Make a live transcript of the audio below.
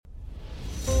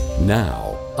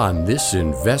Now, on this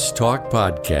Invest Talk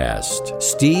podcast,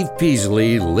 Steve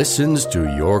Peasley listens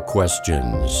to your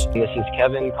questions. This is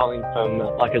Kevin calling from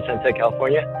La Crescenta,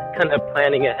 California, kind of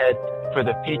planning ahead for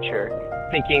the future,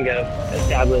 thinking of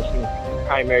establishing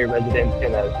primary residence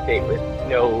in a state with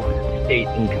no state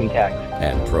income tax.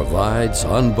 And provides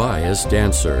unbiased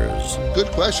answers.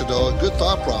 Good question, though. A good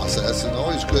thought process, and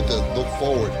always good to look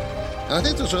forward. And I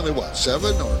think there's only,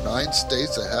 7 or 9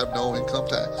 states that have no income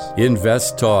tax?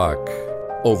 Invest Talk.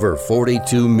 Over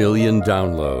 42 million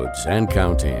downloads and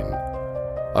counting.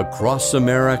 Across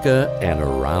America and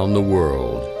around the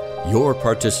world. Your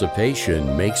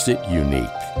participation makes it unique.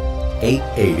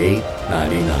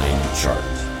 888-99-CHART.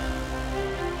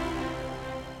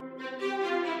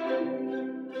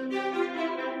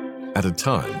 At a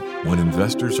time when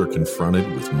investors are confronted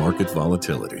with market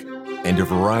volatility and a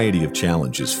variety of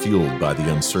challenges fueled by the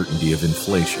uncertainty of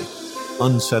inflation,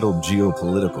 unsettled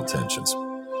geopolitical tensions,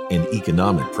 and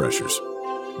economic pressures,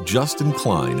 Justin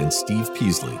Klein and Steve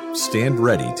Peasley stand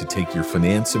ready to take your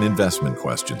finance and investment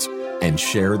questions and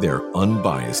share their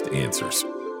unbiased answers.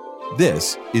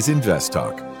 This is Invest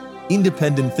Talk,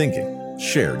 independent thinking,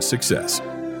 shared success.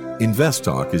 Invest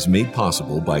Talk is made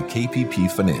possible by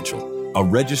KPP Financial, a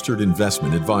registered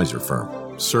investment advisor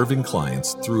firm serving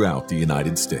clients throughout the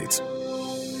United States.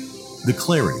 The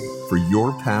clarity for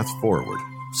your path forward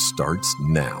starts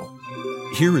now.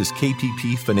 Here is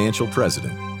KPP Financial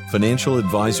President, Financial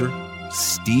Advisor,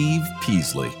 Steve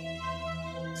Peasley.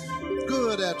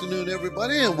 Good afternoon,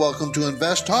 everybody, and welcome to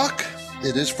Invest Talk.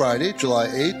 It is Friday, July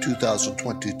 8,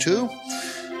 2022.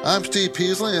 I'm Steve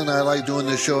Peasley, and I like doing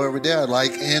this show every day. I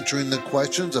like answering the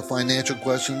questions, the financial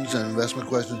questions and investment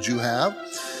questions you have,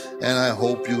 and I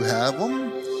hope you have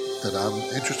them, that I'm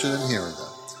interested in hearing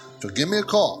them. So give me a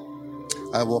call.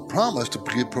 I will promise to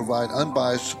provide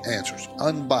unbiased answers.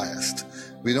 Unbiased.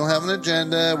 We don't have an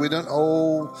agenda. We don't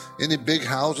owe any big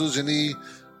houses, any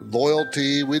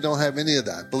loyalty. We don't have any of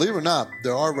that. Believe it or not,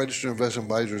 there are registered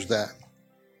investment advisors that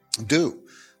do.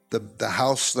 The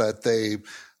house that they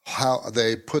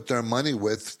put their money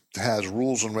with has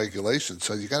rules and regulations.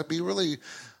 So you got to be you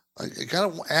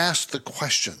got to ask the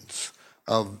questions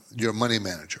of your money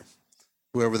manager,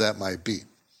 whoever that might be.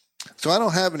 So I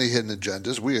don't have any hidden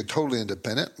agendas. We are totally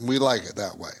independent. We like it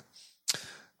that way.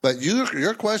 But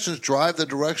your questions drive the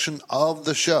direction of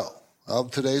the show, of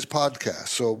today's podcast.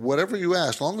 So whatever you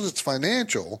ask, as long as it's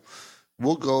financial,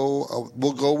 we'll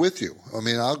go with you. I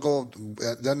mean, I'll go.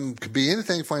 It could be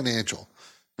anything financial,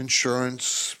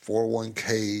 insurance,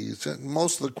 401ks. And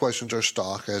most of the questions are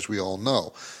stock, as we all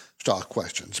know, stock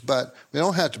questions. But we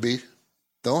don't have to be.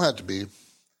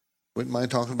 Wouldn't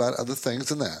mind talking about other things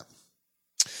than that.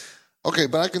 Okay,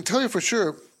 but I can tell you for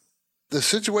sure, the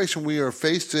situation we are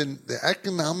faced in, the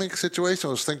economic situation,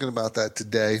 I was thinking about that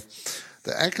today.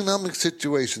 The economic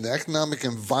situation, the economic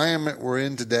environment we're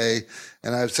in today,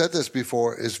 and I've said this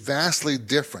before, is vastly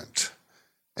different.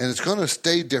 And it's going to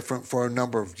stay different for a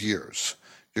number of years.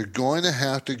 You're going to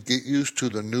have to get used to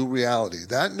the new reality.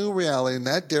 That new reality and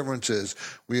that difference is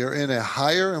we are in a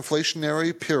higher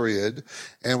inflationary period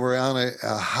and we're on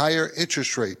a higher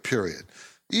interest rate period.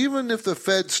 Even if the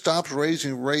Fed stops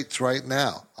raising rates right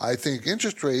now, I think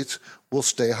interest rates will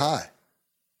stay high.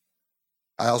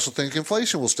 I also think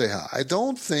inflation will stay high. I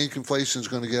don't think inflation is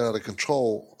going to get out of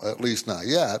control, at least not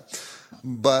yet,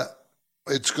 but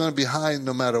it's going to be high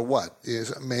no matter what. It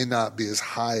may not be as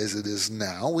high as it is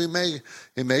now. It may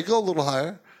go a little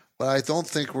higher, but I don't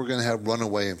think we're going to have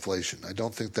runaway inflation. I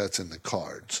don't think that's in the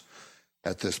cards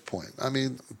at this point. I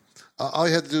mean, all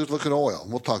you have to do is look at oil.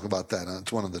 We'll talk about that.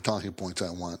 It's one of the talking points I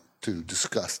want to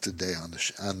discuss today in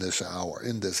this hour.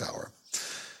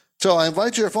 So I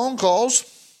invite your phone calls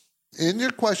in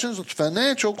your questions,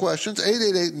 financial questions,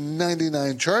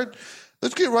 888-99-CHART.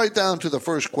 Let's get right down to the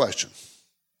first question.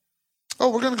 Oh,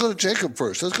 we're going to go to Jacob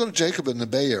first. Let's go to Jacob in the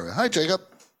Bay Area. Hi, Jacob.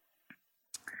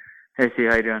 Hey,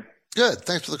 Steve. How you doing? Good.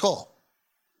 Thanks for the call.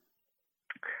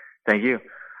 Thank you.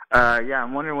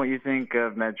 I'm wondering what you think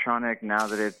of Medtronic now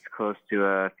that it's close to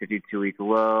a 52-week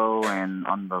low and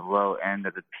on the low end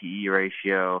of the PE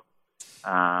ratio.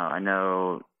 I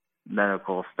know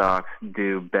medical stocks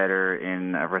do better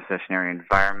in a recessionary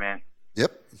environment.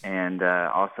 Yep. And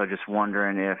also just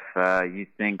wondering if you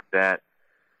think that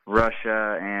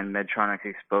Russia and Medtronic's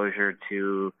exposure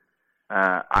to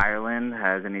Ireland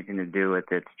has anything to do with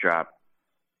its drop.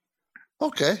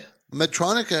 Okay.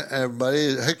 Medtronic,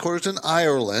 everybody, headquarters in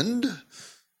Ireland.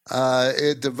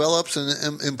 It develops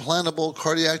implantable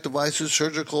cardiac devices,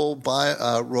 surgical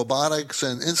robotics,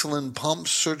 and insulin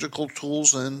pumps, surgical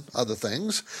tools, and other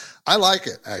things. I like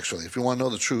it, actually, if you want to know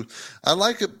the truth. I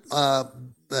like it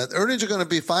that earnings are going to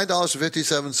be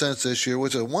 $5.57 this year,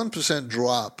 which is a 1%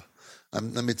 drop. Let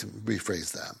me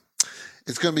rephrase that.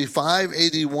 It's going to be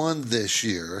 $5.81 this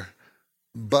year,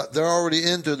 but they're already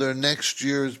into their next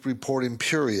year's reporting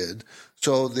period.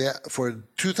 So for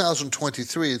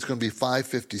 2023, it's going to be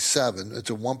 $5.57. It's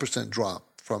a 1% drop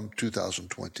from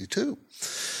 2022.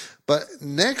 But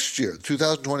next year,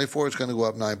 2024, it's going to go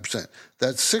up 9%.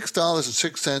 That's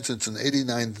 $6.06. It's an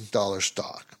 $89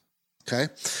 stock. Okay,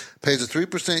 pays a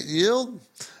 3% yield.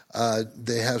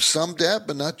 They have some debt,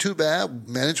 but not too bad.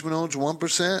 Management owns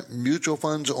 1%. Mutual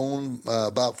funds own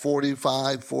about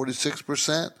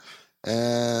 46%.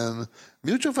 And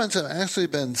mutual funds have actually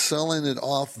been selling it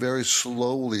off very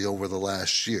slowly over the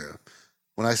last year.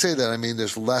 When I say that, I mean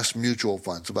there's less mutual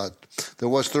funds. There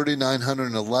was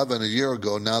 3,911 a year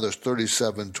ago. Now there's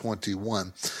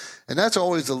 3,721. And that's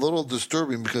always a little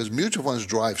disturbing because mutual funds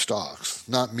drive stocks,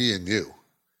 not me and you.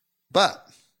 But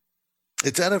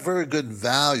it's at a very good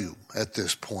value at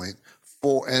this point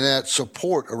and at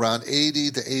support around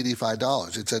 $80 to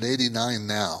 $85. It's at $89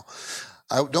 now.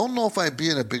 I don't know if I'd be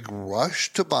in a big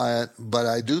rush to buy it, but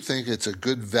I do think it's a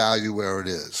good value where it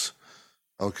is.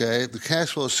 Okay, the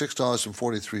cash flow is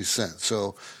 $6.43.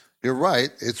 So you're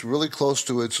right, it's really close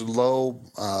to its low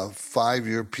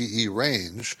 5-year PE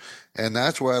range, and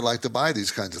that's where I like to buy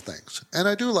these kinds of things. And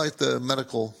I do like the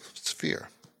medical sphere.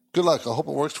 Good luck. I hope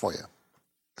it works for you.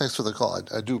 Thanks for the call.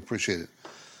 I do appreciate it,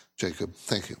 Jacob.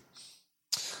 Thank you.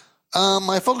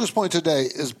 My focus point today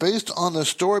is based on the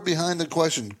story behind the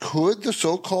question, could the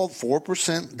so-called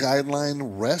 4%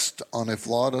 guideline rest on a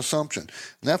flawed assumption?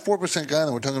 And that 4%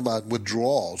 guideline, we're talking about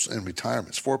withdrawals and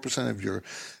retirements, 4% of your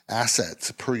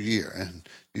assets per year, and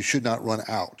you should not run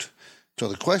out. So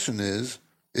the question is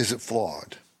it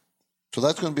flawed? So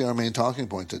that's going to be our main talking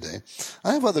point today.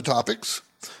 I have other topics.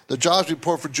 The jobs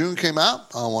report for June came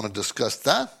out. I want to discuss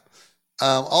that.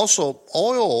 Also,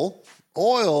 oil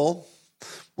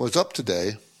was up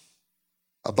today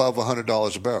above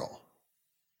 $100 a barrel,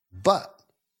 but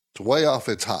it's way off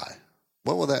its high.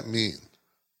 What will that mean?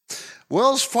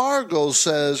 Wells Fargo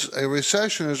says a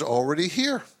recession is already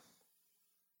here.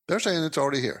 They're saying it's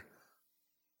already here.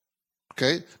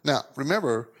 Okay. Now,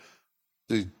 remember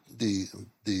the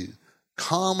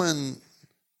common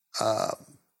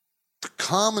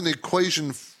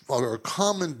equation or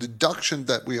common deduction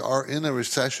that we are in a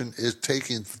recession is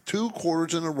taking 2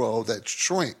 quarters in a row that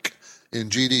shrink in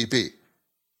GDP.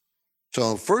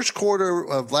 So first quarter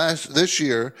of this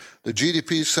year, the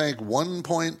GDP sank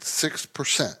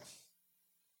 1.6%.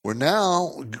 We're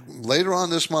now, later on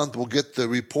this month, we'll get the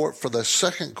report for the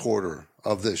second quarter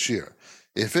of this year.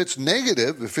 If it's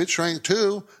negative, if it shrank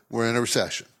 2, we're in a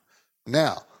recession.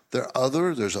 Now,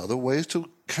 there's other ways to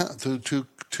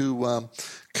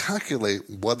calculate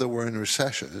whether we're in a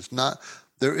recession.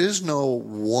 There is no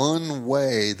one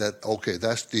way that, okay,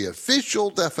 that's the official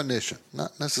definition,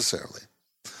 not necessarily.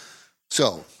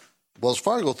 So, Wells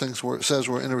Fargo says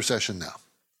we're in a recession now.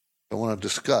 I want to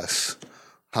discuss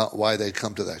why they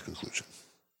come to that conclusion.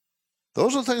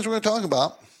 Those are the things we're going to talk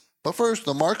about. But first,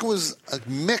 the market was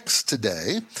mixed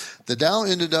today. The Dow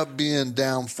ended up being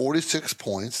down 46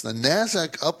 points, the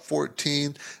NASDAQ up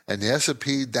 14, and the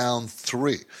S&P down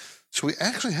 3. So we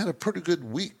actually had a pretty good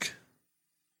week.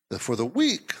 For the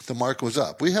week, the market was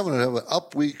up. We haven't had an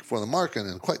up week for the market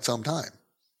in quite some time.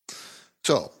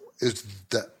 So is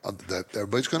that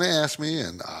everybody's going to ask me,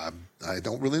 and I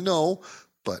don't really know,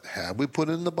 but have we put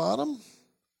in the bottom?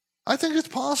 I think it's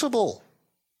possible.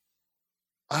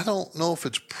 I don't know if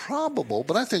it's probable,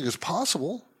 but I think it's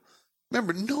possible.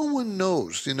 Remember, no one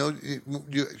knows. You know,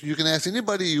 you can ask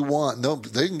anybody you want. No,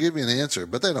 they can give you an answer,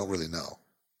 but they don't really know.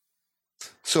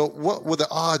 So what would the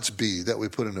odds be that we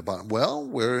put in the bottom? Well,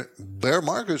 bear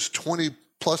market's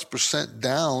 20+%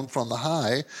 down from the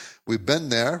high. We've been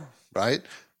there, right?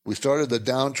 We started the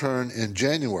downturn in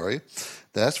January.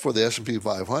 That's for the S&P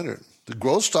 500. The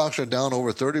growth stocks are down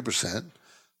over 30%.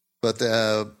 But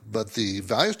the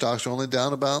value stocks are only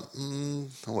down about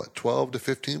 12 to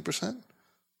 15%.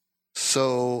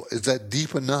 So is that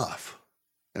deep enough?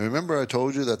 And remember, I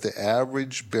told you that the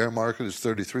average bear market is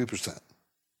 33%.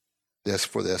 That's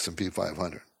for the S&P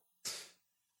 500.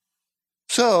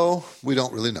 So we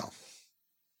don't really know,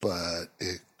 but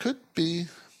it could be.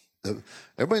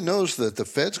 Everybody knows that the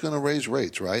Fed's going to raise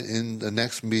rates, right, in the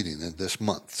next meeting in this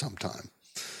month sometime.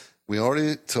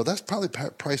 So that's probably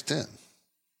priced in.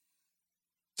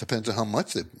 Depends on how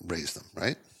much they raise them,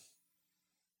 right?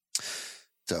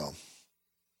 So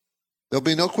there'll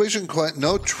be no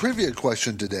trivia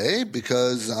question today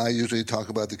because I usually talk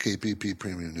about the KPP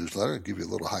Premium Newsletter and give you a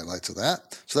little highlights of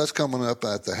that. So that's coming up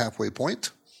at the halfway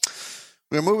point.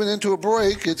 We're moving into a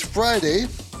break. It's Friday,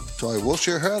 so I will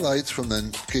share highlights from the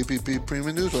KPP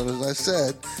Premium Newsletter, as I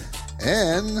said,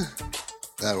 and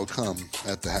that will come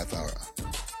at the half hour.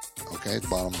 Okay, the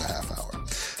bottom of the half hour.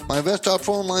 My InvestTalk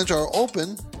phone lines are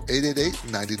open,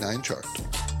 888-99-CHART.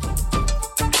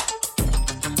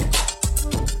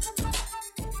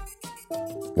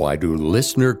 Why do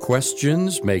listener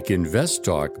questions make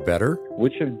InvestTalk better?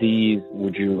 Which of these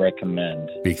would you recommend?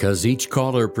 Because each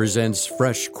caller presents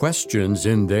fresh questions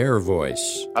in their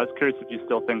voice. I was curious if you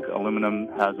still think aluminum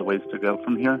has a ways to go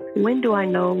from here. When do I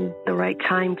know the right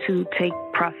time to take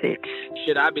profits?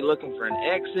 Should I be looking for an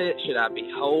exit? Should I be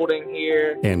holding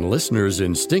here? And listeners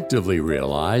instinctively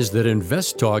realize that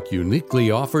InvestTalk uniquely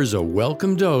offers a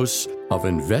welcome dose of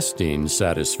investing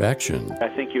satisfaction. I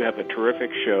think you have a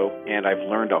terrific show, and I've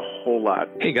learned a whole lot.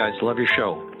 Hey guys, love your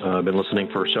show. I've been listening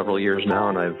for several years now,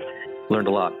 and I've learned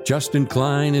a lot. Justin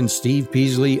Klein and Steve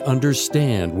Peasley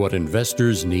understand what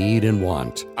investors need and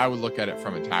want. I would look at it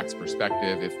from a tax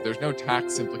perspective. If there's no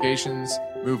tax implications,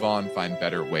 move on, find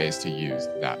better ways to use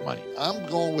that money. I'm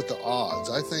going with the odds.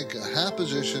 I think a half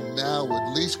position now would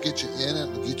at least get you in it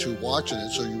and get you watching it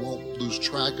so you won't lose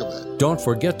track of it. Don't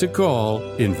forget to call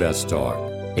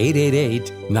InvestTalk,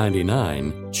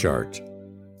 888-99-CHART.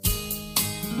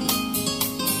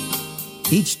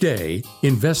 Each day,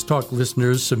 InvestTalk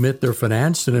listeners submit their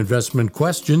finance and investment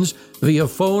questions via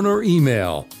phone or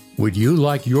email. Would you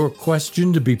like your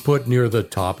question to be put near the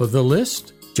top of the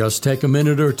list? Just take a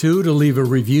minute or two to leave a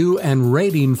review and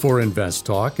rating for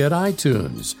InvestTalk at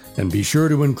iTunes. And be sure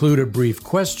to include a brief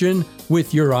question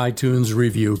with your iTunes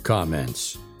review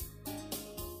comments.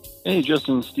 Hey,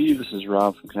 Justin and Steve, this is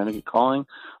Rob from Connecticut calling.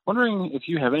 Wondering if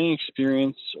you have any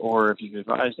experience or if you've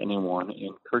advised anyone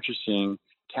in purchasing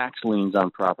tax liens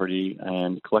on property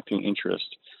and collecting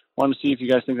interest. Wanted to see if you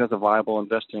guys think that's a viable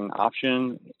investing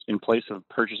option in place of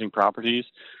purchasing properties.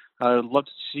 I'd love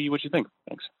to see what you think.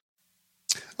 Thanks.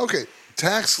 Okay,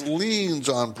 tax liens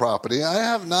on property. I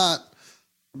have not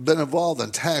been involved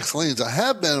in tax liens. I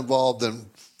have been involved in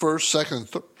first, second,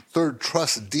 third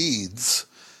trust deeds,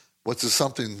 which is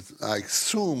something I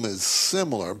assume is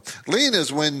similar. Lien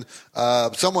is when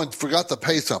someone forgot to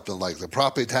pay something, like the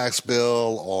property tax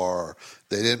bill, or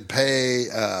they didn't pay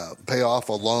off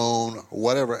a loan, or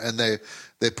whatever, and they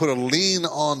put a lien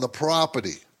on the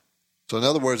property. So in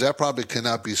other words, that property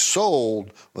cannot be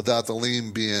sold without the lien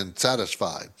being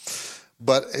satisfied.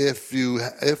 But if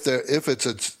it's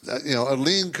a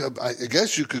lien, I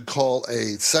guess you could call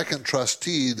a second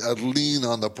trustee a lien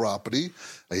on the property,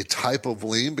 a type of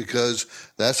lien, because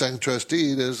that second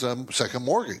trustee is a second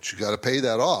mortgage. You got to pay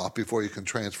that off before you can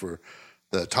transfer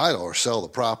the title or sell the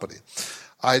property.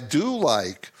 I do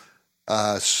like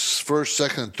first,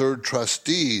 second, and third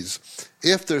trustees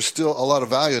if there's still a lot of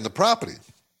value in the property,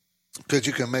 because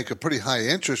you can make a pretty high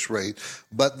interest rate.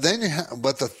 But then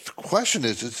but the question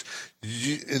is,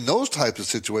 in those types of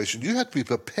situations, you have to be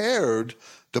prepared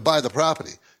to buy the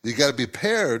property. You got to be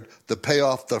prepared to pay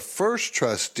off the first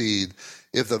trust deed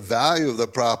if the value of the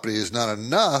property is not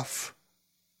enough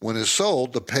when it's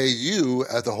sold to pay you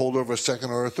as the holder of a second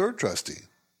or a third trustee.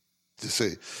 You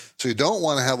see, so you don't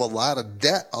want to have a lot of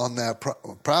debt on that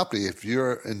property if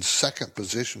you're in second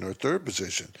position or third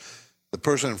position. The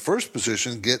person in first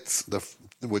position gets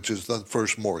which is the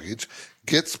first mortgage,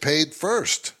 gets paid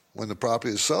first when the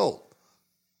property is sold.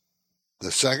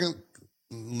 The second,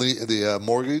 the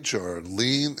mortgage or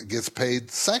lien gets paid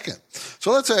second.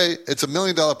 So let's say it's $1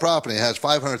 million property. It has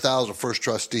 $500,000 first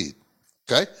trust deed.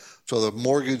 Okay, so the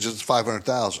mortgage is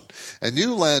 $500,000, and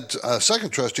you lent a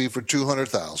second trustee for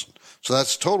 $200,000. So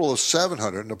that's a total of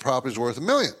 $700,000, and the property's worth $1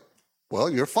 million. Well,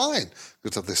 you're fine,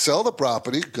 because if they sell the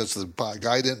property because the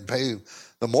guy didn't pay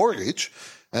the mortgage,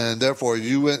 and therefore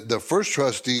the first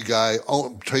trustee guy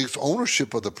takes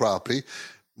ownership of the property,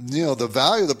 the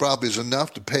value of the property is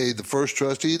enough to pay the first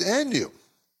trustee and you.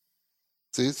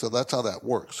 See, so that's how that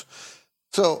works.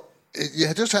 So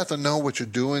you just have to know what you're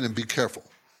doing and be careful.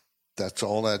 That's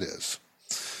all that is.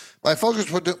 My focus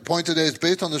point today is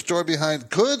based on the story behind,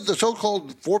 could the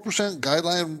so-called 4%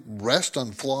 guideline rest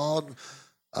on flawed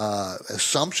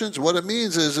assumptions? What it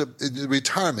means is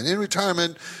retirement. In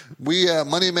retirement, we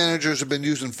money managers have been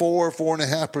using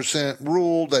 4.5%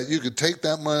 rule that you could take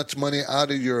that much money out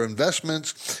of your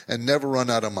investments and never run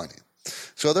out of money.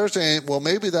 So they're saying, well,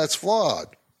 maybe that's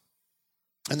flawed.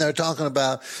 And they're talking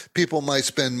about people might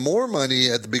spend more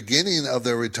money at the beginning of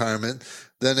their retirement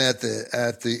than at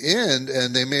the end,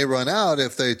 and they may run out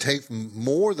if they take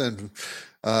more than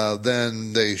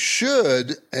they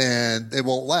should, and they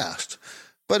won't last.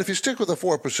 But if you stick with the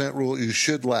 4% rule, you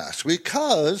should last,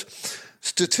 because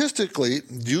statistically,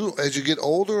 as you get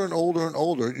older and older and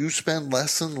older, you spend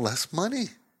less and less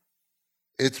money.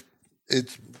 It's the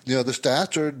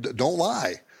stats don't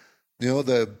lie.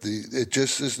 It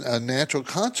just is a natural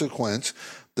consequence.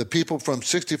 The people from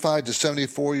 65 to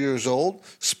 74 years old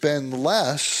spend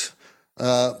less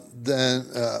than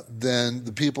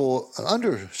the people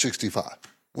under 65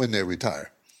 when they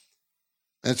retire,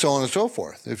 and so on and so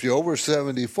forth. If you're over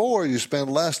 74, you spend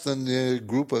less than the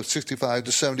group of 65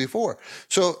 to 74.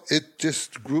 So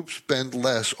groups spend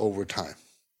less over time.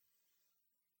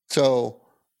 So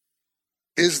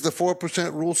is the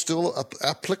 4% rule still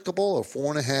applicable, or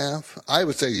 4.5%? I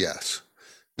would say yes.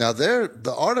 Now,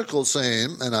 the article's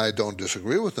saying, and I don't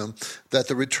disagree with them, that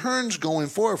the returns going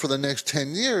forward for the next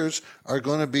 10 years are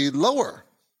going to be lower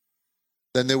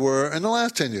than they were in the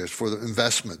last 10 years for the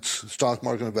investments, stock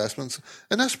market investments,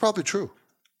 and that's probably true.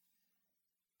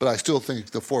 But I still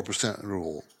think the 4%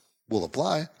 rule will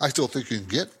apply. I still think you can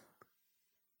get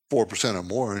 4% or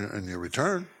more in your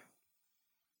return.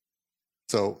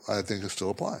 So I think it still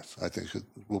applies. I think it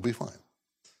will be fine.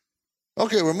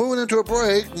 Okay, we're moving into a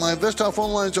break. My InvestTalk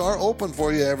phone lines are open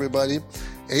for you, everybody.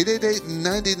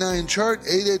 888-99-CHART,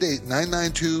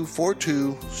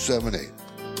 888-992-4278.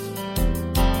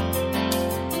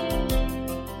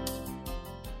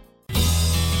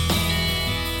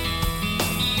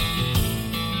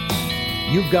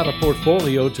 You've got a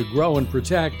portfolio to grow and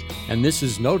protect, and this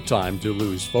is no time to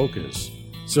lose focus.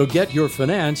 So get your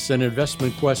finance and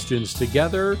investment questions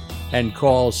together and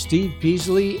call Steve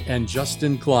Peasley and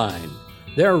Justin Klein.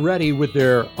 They're ready with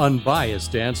their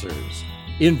unbiased answers.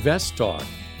 Invest Talk,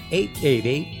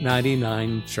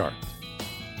 888-99-CHART.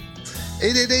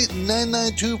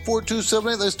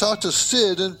 888-992-4278. Let's talk to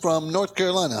Sid from North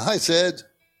Carolina. Hi, Sid.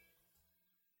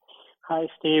 Hi,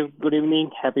 Steve. Good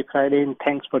evening. Happy Friday, and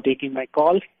thanks for taking my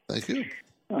call. Thank you.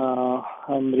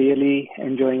 I'm really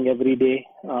enjoying every day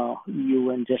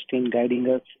you and Justin guiding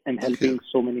us and helping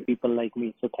so many people like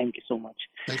me. So thank you so much.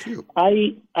 Thank you.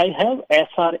 I have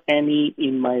SRNE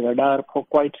in my radar for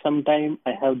quite some time.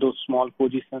 I have those small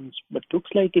positions, but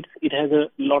looks like it has a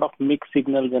lot of mixed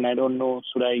signals, and I don't know,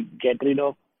 should I get rid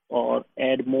of or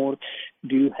add more?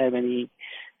 Do you have any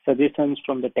suggestions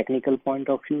from the technical point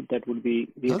of view? That would be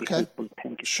really helpful.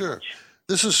 Thank you. Sure.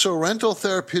 This is Sorrento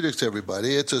Therapeutics,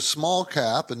 everybody. It's a small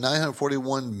cap, a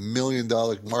 $941 million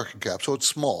market cap, so it's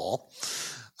small.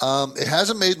 It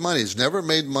hasn't made money. It's never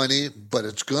made money, but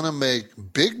it's going to make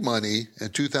big money in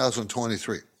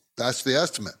 2023. That's the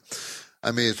estimate.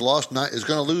 I mean, it's going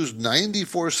to lose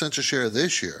 94 cents a share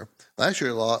this year. Last year,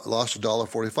 it lost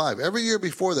 $1.45. Every year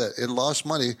before that, it lost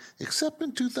money, except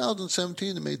in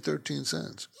 2017, it made 13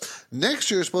 cents. Next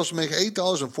year, it's supposed to make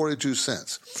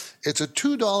 $8.42. It's a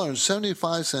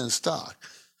 $2.75 stock.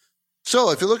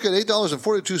 So if you look at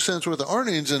 $8.42 worth of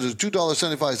earnings and a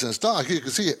 $2.75 stock, you can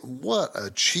see what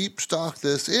a cheap stock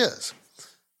this is.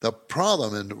 The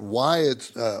problem and why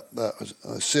it's,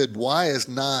 Sid, why it's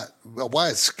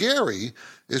scary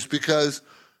is because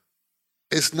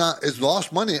it's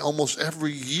lost money almost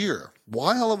every year.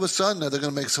 Why all of a sudden are they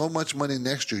going to make so much money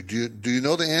next year? Do you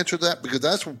know the answer to that? Because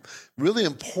that's really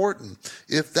important.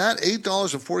 If that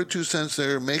 $8.42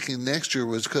 they're making next year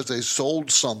was because they sold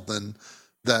something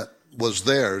that was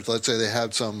theirs, let's say they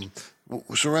had some,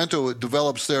 Sorrento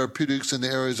develops therapeutics in the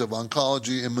areas of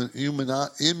oncology,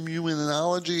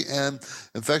 immunology, and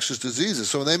infectious diseases.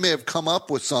 So they may have come up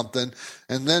with something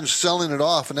and then selling it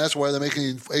off, and that's why they're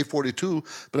making $8.42,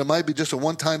 but it might be just a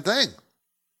one-time thing.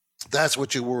 That's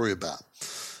what you worry about.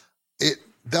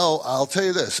 Though I'll tell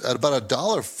you this, at about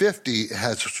 $1.50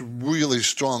 has really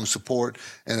strong support,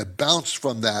 and it bounced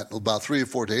from that about 3 or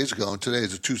 4 days ago, and today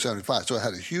is at $2.75. So it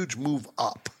had a huge move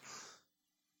up.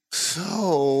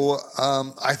 So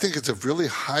I think it's a really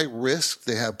high risk.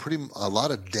 They have a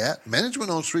lot of debt. Management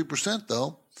owns 3%,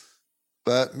 though,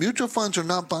 but mutual funds are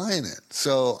not buying it.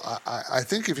 So I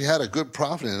think if you had a good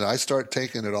profit in it, I'd start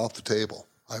taking it off the table.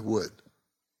 I would.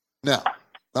 Now,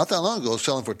 not that long ago, it was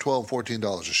selling for $12,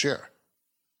 $14 a share,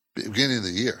 beginning of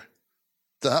the year.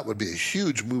 That would be a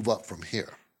huge move up from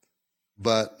here.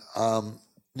 But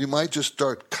you might just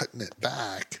start cutting it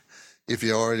back if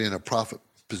you're already in a profit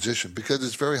position, because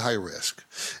it's very high risk.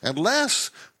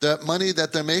 Unless that money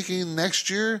that they're making next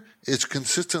year is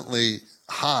consistently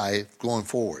high going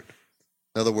forward.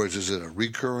 In other words, is it a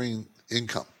recurring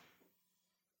income?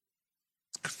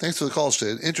 Thanks for the call,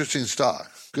 Sid. Interesting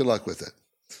stock. Good luck with it.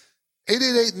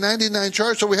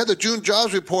 888-99-CHART. So we had the June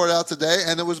jobs report out today,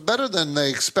 and it was better than they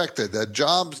expected. The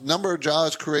number of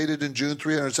jobs created in June,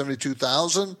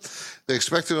 372,000. They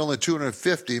expected only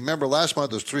 250. Remember, last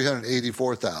month was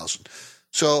 384,000.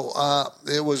 So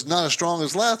it was not as strong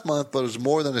as last month, but it was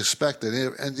more than expected.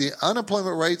 And the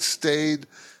unemployment rate stayed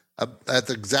at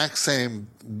the exact same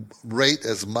rate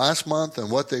as last month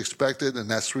and what they expected, and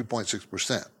that's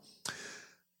 3.6%.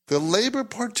 The labor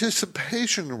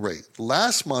participation rate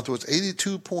last month was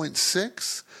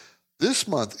 82.6. This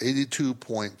month,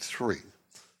 82.3.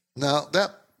 Now,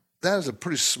 that is a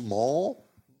pretty small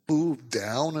move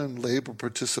down in labor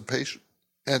participation,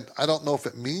 and I don't know if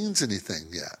it means anything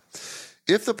yet.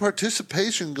 If the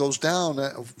participation goes down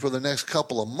for the next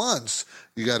couple of months,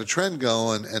 you got a trend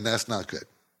going, and that's not good.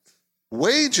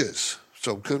 Wages.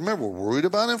 So, because remember, we're worried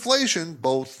about inflation,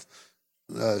 both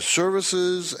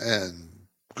services and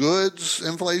goods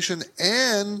inflation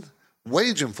and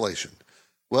wage inflation.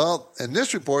 Well, in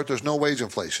this report, there's no wage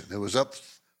inflation. It was up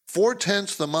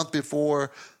 0.4 the month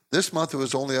before. This month, it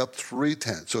was only up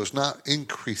 0.3. So it's not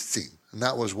increasing. And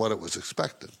that was what it was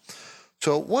expected.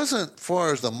 So it wasn't, as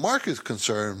far as the market's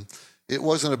concerned, it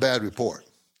wasn't a bad report.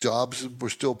 Jobs were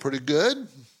still pretty good,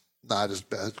 not as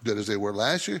good as they were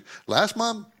last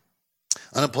month.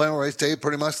 Unemployment rate stayed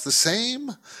pretty much the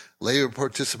same. Labor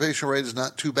participation rate is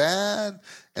not too bad,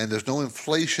 and there's no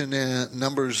inflation in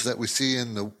numbers that we see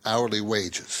in the hourly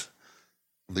wages,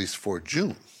 at least for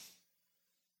June.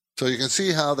 So you can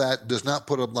see how that does not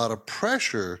put a lot of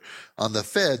pressure on the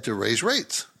Fed to raise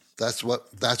rates. That's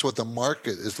what the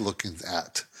market is looking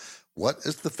at. What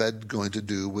is the Fed going to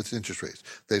do with interest rates?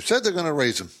 They've said they're going to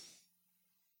raise them.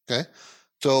 Okay?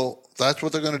 So that's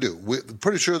what they're going to do. We're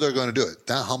pretty sure they're going to do it.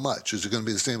 Now, how much? Is it going to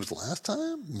be the same as last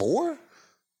time? More?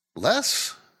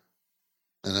 Less?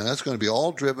 And then that's going to be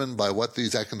all driven by what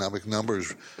these economic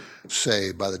numbers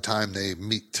say by the time they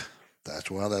meet.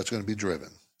 That's where that's going to be driven.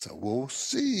 So we'll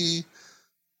see.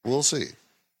 We'll see.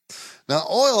 Now,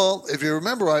 oil, if you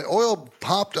remember right, oil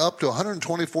popped up to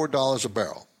 $124 a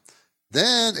barrel.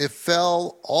 Then it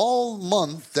fell all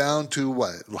month down to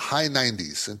what? High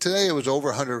 90s. And today it was over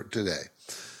 100 today.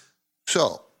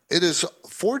 So it is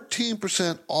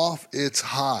 14% off its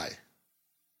high.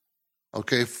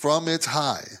 Okay, from its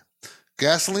high.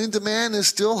 Gasoline demand is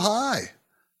still high.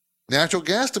 Natural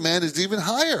gas demand is even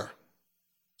higher.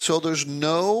 So there's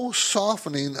no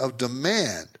softening of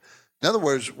demand. In other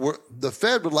words, the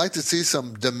Fed would like to see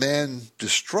some demand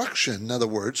destruction. In other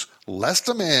words, less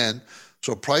demand,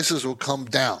 so prices will come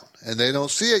down. And they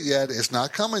don't see it yet. It's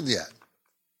not coming yet.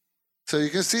 So you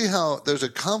can see how there's a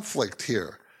conflict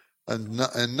here in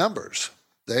numbers.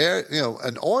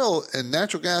 And oil and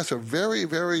natural gas are very,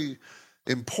 very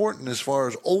important as far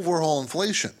as overall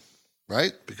inflation,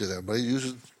 right? Because everybody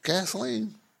uses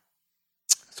gasoline.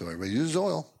 So everybody uses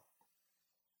oil.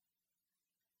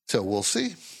 So we'll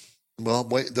see. Well,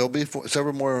 wait, there'll be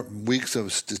several more weeks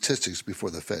of statistics before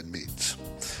the Fed meets.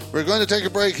 We're going to take a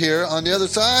break here. On the other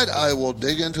side, I will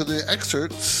dig into the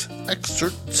excerpts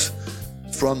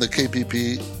from the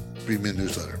KPP Premium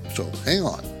Newsletter. So hang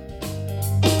on.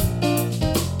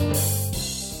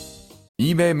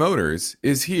 eBay Motors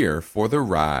is here for the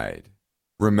ride.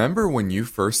 Remember when you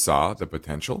first saw the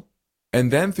potential? And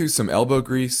then through some elbow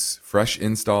grease, fresh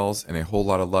installs, and a whole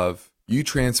lot of love, you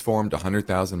transformed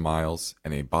 100,000 miles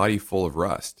and a body full of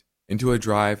rust into a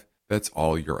drive that's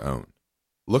all your own.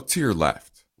 Look to your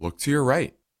left. Look to your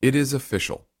right. It is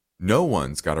official. No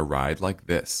one's got a ride like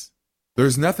this.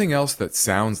 There's nothing else that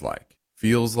sounds like,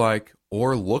 feels like,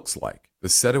 or looks like the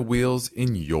set of wheels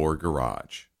in your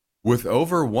garage. With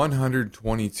over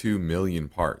 122 million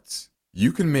parts,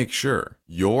 you can make sure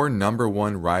your number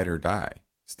one ride or die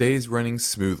stays running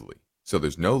smoothly, so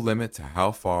there's no limit to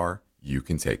how far you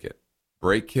can take it.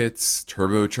 Brake kits,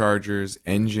 turbochargers,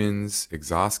 engines,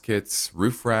 exhaust kits,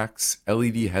 roof racks,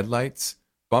 LED headlights,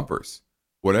 bumpers,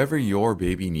 whatever your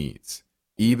baby needs,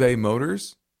 eBay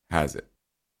Motors has it.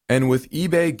 And with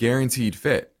eBay Guaranteed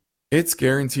Fit, it's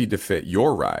guaranteed to fit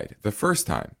your ride the first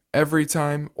time, every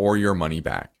time, or your money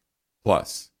back.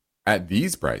 Plus, at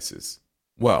these prices,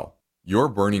 well, you're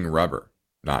burning rubber,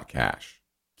 not cash.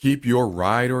 Keep your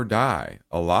ride or die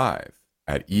alive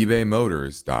at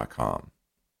ebaymotors.com.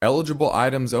 Eligible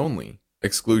items only.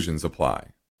 Exclusions apply.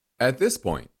 At this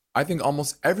point, I think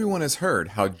almost everyone has heard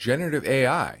how generative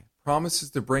AI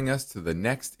promises to bring us to the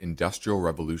next industrial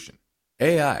revolution.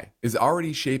 AI is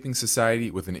already shaping society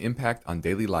with an impact on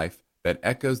daily life that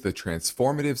echoes the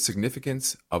transformative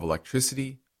significance of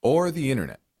electricity or the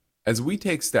internet. As we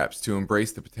take steps to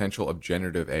embrace the potential of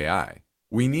generative AI,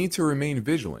 we need to remain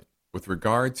vigilant with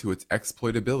regard to its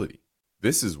exploitability.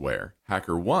 This is where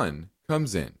HackerOne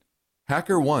comes in.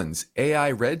 HackerOne's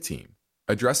AI Red Team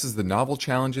addresses the novel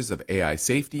challenges of AI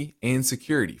safety and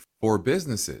security for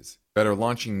businesses that are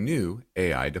launching new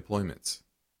AI deployments.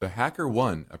 The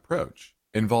HackerOne approach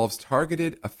involves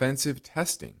targeted offensive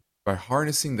testing by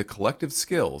harnessing the collective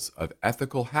skills of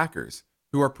ethical hackers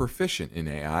who are proficient in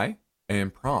AI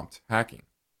and prompt hacking.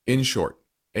 In short,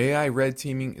 AI red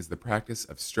teaming is the practice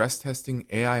of stress testing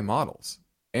AI models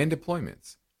and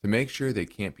deployments to make sure they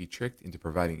can't be tricked into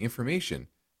providing information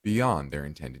beyond their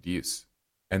intended use,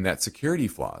 and that security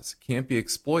flaws can't be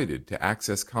exploited to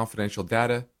access confidential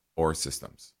data or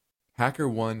systems.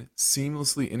 HackerOne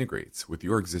seamlessly integrates with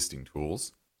your existing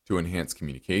tools to enhance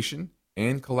communication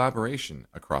and collaboration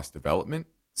across development,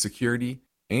 security,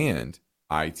 and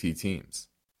IT teams.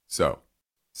 So,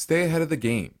 stay ahead of the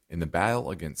game in the battle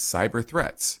against cyber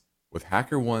threats with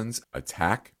HackerOne's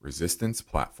attack resistance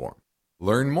platform.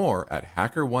 Learn more at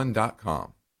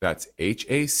hackerone.com. That's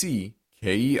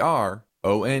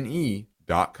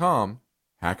HackerOne.com,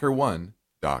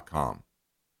 hackerone.com.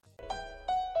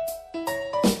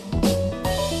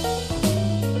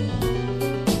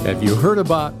 Have you heard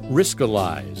about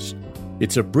Riskalyze?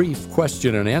 It's a brief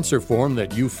question and answer form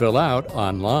that you fill out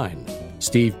online.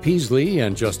 Steve Peasley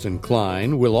and Justin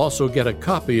Klein will also get a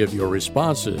copy of your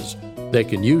responses. They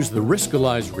can use the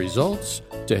Riskalyze results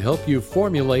to help you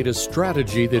formulate a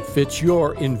strategy that fits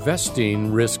your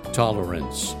investing risk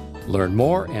tolerance. Learn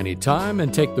more anytime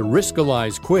and take the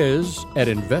Riskalyze quiz at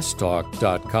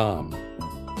investtalk.com.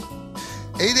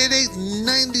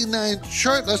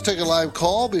 888-99-CHART. Let's take a live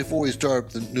call before we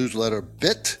start the newsletter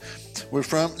bit.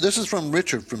 This is from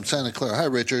Richard from Santa Clara. Hi,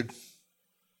 Richard.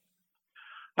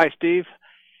 Hi, Steve.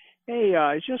 Hey,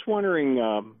 I was just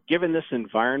wondering, given this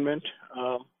environment,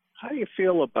 how do you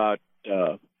feel about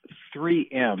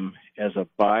 3M as a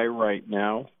buy right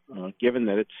now, given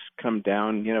that it's come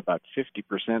down about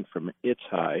 50% from its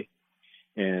high,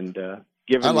 and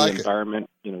given the environment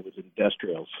with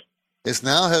industrials? It's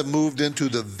now have moved into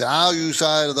the value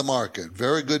side of the market.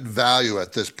 Very good value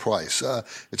at this price.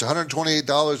 It's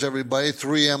 $128, everybody.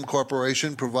 3M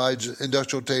Corporation provides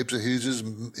industrial tapes,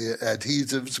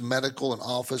 adhesives, medical and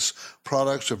office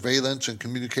products, surveillance and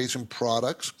communication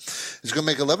products. It's going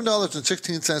to make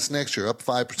 $11.16 next year, up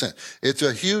 5%. It's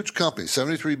a huge company,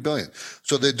 $73 billion.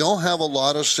 So they don't have a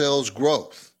lot of sales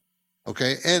growth.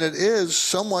 Okay, and it is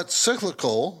somewhat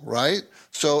cyclical, right?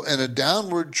 So in a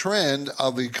downward trend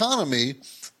of the economy,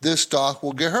 this stock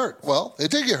will get hurt. Well,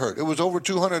 it did get hurt. It was over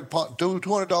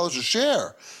 $200 a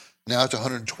share. Now it's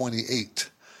 $128.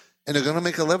 And they're going to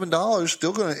make $11,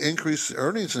 still going to increase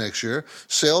earnings next year.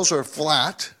 Sales are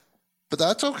flat, but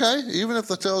that's okay, even if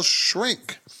the sales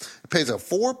shrink. It pays a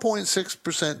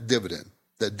 4.6% dividend.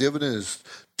 That dividend is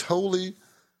totally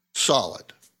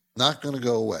solid, not going to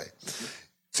go away.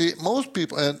 See, most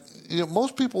people, and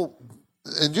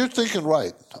you're thinking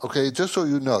right, okay, just so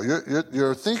you know,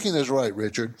 your thinking is right,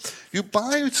 Richard. You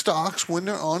buy stocks when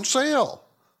they're on sale,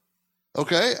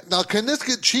 okay? Now, can this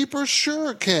get cheaper?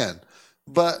 Sure it can,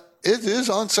 but it is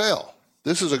on sale.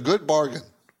 This is a good bargain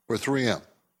for 3M.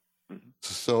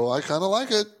 So I kind of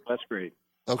like it. That's great.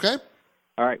 Okay?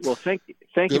 All right, well, thank you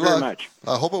very much.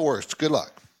 I hope it works. Good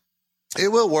luck. It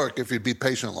will work if you be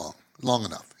patient long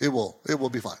enough. It will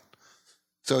be fine.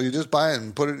 So you just buy it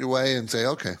and put it away and say,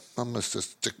 okay, I'm going to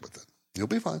just stick with it. You'll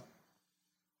be fine.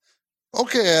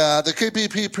 Okay, the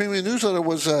KPP Premium Newsletter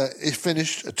was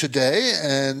finished today,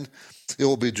 and it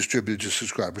will be distributed to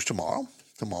subscribers tomorrow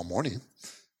morning.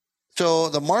 So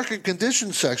the market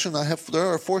conditions section, there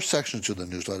are 4 sections to the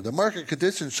newsletter. The market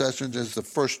conditions section is the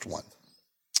first one.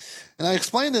 And I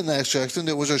explained in that section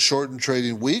it was a shortened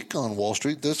trading week on Wall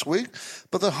Street this week,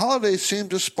 but the holidays seemed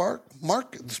to spark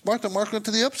the market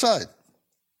to the upside.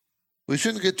 We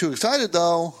shouldn't get too excited,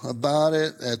 though, about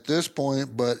it at this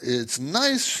point, but it's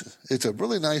nice. It's a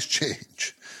really nice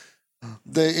change.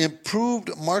 The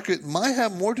improved market might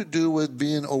have more to do with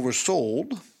being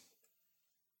oversold.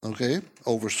 Okay,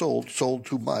 oversold, sold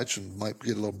too much and might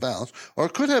get a little bounce. Or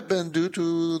it could have been due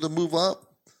to the move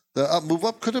up. The move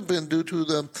up could have been due to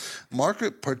the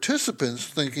market participants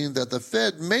thinking that the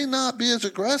Fed may not be as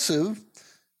aggressive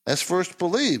as first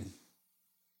believed.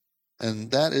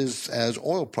 And that is as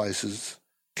oil prices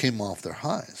came off their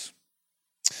highs.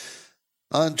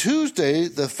 On Tuesday,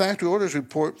 the factory orders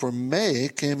report for May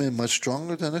came in much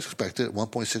stronger than expected at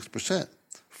 1.6%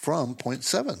 from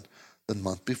 0.7% the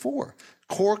month before.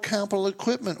 Core capital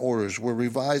equipment orders were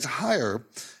revised higher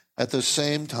at the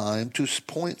same time to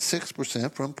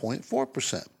 0.6% from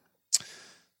 0.4%.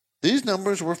 These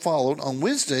numbers were followed on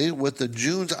Wednesday with the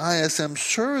June's ISM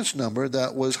service number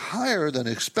that was higher than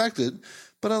expected,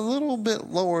 but a little bit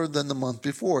lower than the month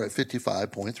before at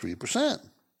 55.3%.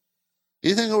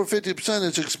 Anything over 50%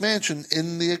 is expansion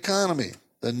in the economy.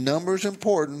 The number is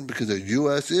important because the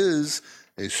U.S. is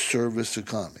a service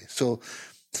economy. So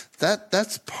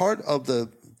that's part of the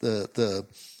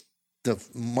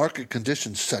market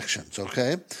conditions sections,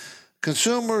 okay?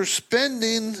 Consumer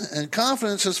spending and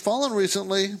confidence has fallen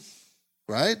recently,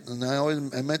 right? And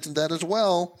I mentioned that as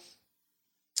well.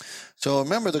 So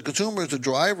remember, the consumer is the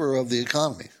driver of the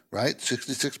economy, right?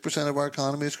 66% of our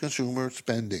economy is consumer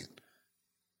spending.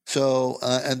 So,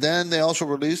 and then they also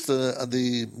released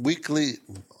the weekly,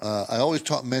 I always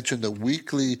mention the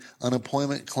weekly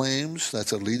unemployment claims.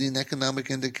 That's a leading economic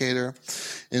indicator.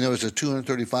 And it was at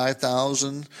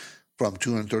 235,000 from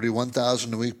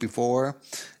 231,000 the week before.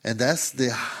 And that's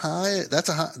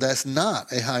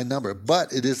not a high number,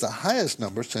 but it is the highest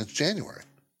number since January.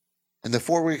 And the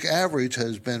 4-week average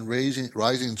has been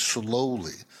rising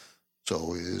slowly.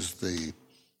 So is the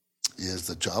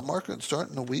job market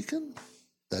starting to weaken?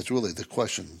 That's really the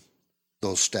question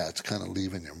those stats kind of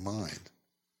leave in your mind.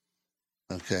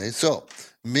 Okay, so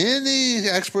many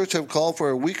experts have called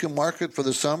for a weakened market for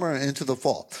the summer and into the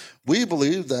fall. We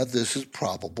believe that this is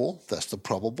probable. That's the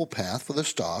probable path for the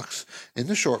stocks in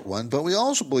the short run. But we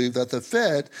also believe that the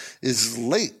Fed is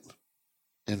late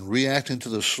in reacting to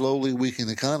the slowly weakening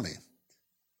economy.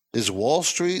 Is Wall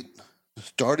Street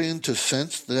starting to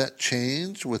sense that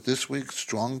change with this week's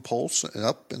strong pulse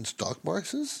up in stock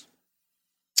prices?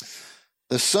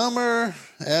 The summer,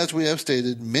 as we have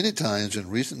stated many times in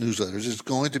recent newsletters, is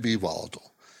going to be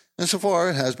volatile. And so far,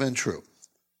 it has been true.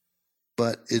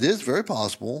 But it is very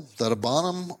possible that a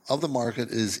bottom of the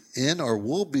market is in or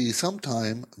will be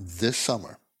sometime this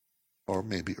summer, or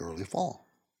maybe early fall.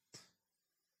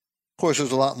 Of course,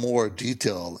 there's a lot more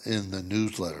detail in the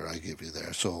newsletter I give you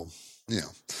there. So,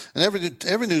 and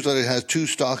every newsletter has 2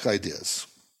 stock ideas.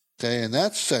 Okay, in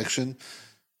that section,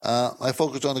 I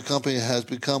focus on a company that has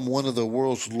become one of the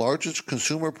world's largest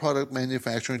consumer product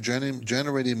manufacturer,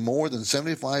 generating more than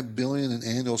 $75 billion in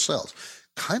annual sales.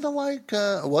 Kind of like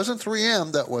it wasn't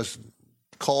 3M that was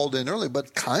called in early,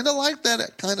 but kind of like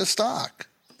that kind of stock.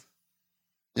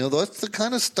 That's the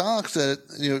kind of stocks that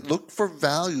look for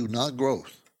value, not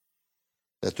growth.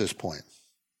 At this point,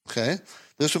 okay?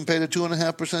 This one paid a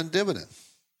 2.5% dividend.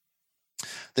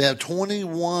 They have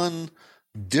 21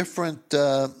 different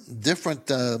brands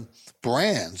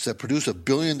that produce $1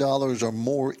 billion or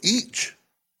more each.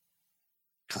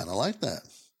 Kind of like that.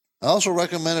 I also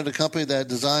recommended a company that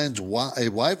designs a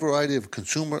wide variety of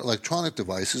consumer electronic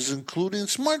devices, including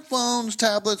smartphones,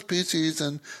 tablets, PCs,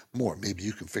 and more. Maybe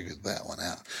you can figure that one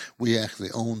out. We actually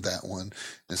own that one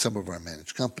in some of our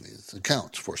managed companies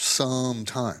accounts for some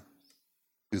time.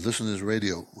 If you listen to this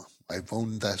radio, I've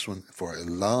owned that one for a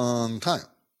long time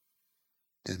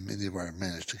in many of our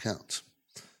managed accounts.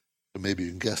 So maybe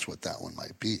you can guess what that one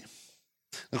might be.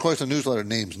 And of course, the newsletter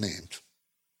names names.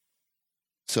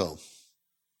 So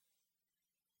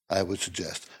I would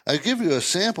suggest. I give you a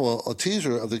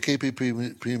teaser of the KP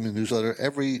Premium newsletter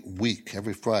every week,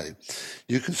 every Friday.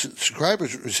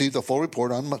 Subscribers receive the full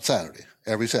report on Saturday,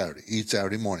 every Saturday, each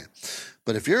Saturday morning.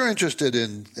 But if you're interested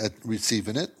in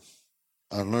receiving it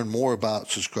and learn more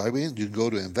about subscribing, you can go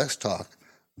to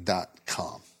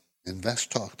investtalk.com.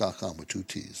 Investtalk.com with 2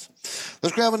 T's.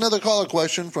 Let's grab another caller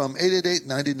question from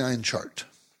 888-99-CHART.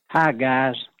 Hi,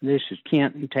 guys. This is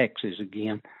Kent in Texas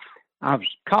again. I was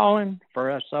calling for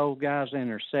us old guys in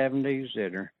their 70s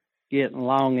that are getting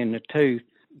long in the tooth.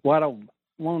 What I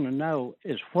want to know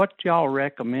is what y'all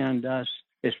recommend us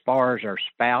as far as our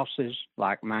spouses,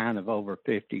 like mine of over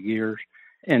 50 years,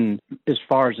 and as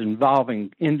far as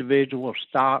involving individual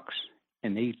stocks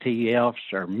and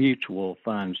ETFs or mutual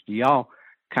funds. Do y'all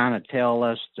kind of tell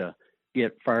us to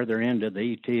get further into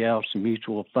the ETFs and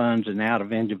mutual funds and out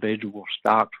of individual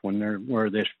stocks when we're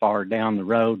this far down the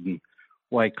road and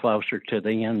way closer to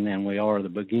the end than we are the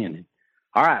beginning?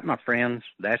 All right, my friends,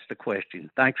 that's the question.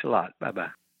 Thanks a lot. Bye-bye.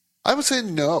 I would say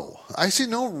no. I see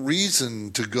no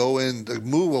reason to go in, to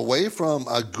move away from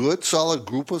a good, solid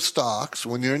group of stocks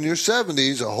when you're in your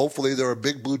 70s. Hopefully, there are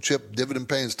big blue chip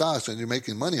dividend-paying stocks that you're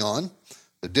making money on.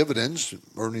 The dividends,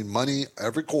 earning money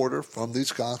every quarter from these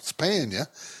stocks paying you.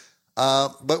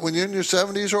 But when you're in your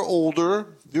 70s or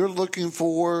older, you're looking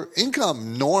for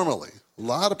income normally. A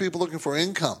lot of people looking for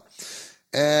income.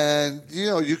 And,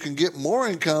 you can get more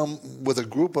income with a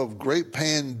group of great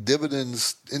paying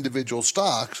dividends individual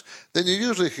stocks than you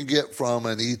usually can get from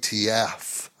an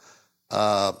ETF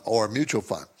or a mutual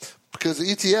fund. Because the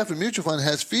ETF and mutual fund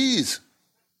has fees.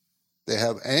 They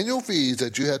have annual fees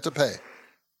that you have to pay.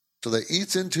 So that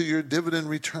eats into your dividend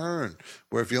return,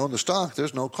 where if you own the stock,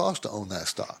 there's no cost to own that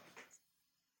stock.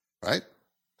 Right?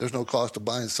 There's no cost to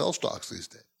buy and sell stocks these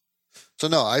days. So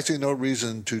no, I see no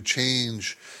reason to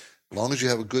change. As long as you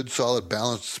have a good, solid,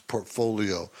 balanced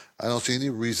portfolio, I don't see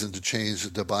any reason to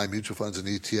change to buy mutual funds and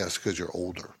ETFs because you're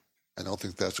older. I don't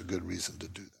think that's a good reason to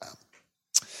do that.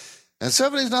 And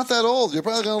 70 is not that old. You're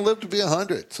probably going to live to be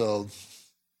 100. So,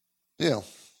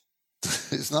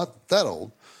 it's not that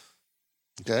old.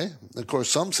 Okay? Of course,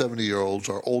 some 70-year-olds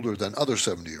are older than other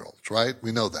 70-year-olds, right?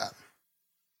 We know that.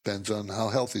 Depends on how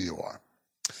healthy you are.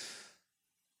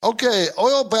 Okay,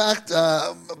 oil back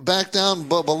down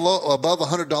above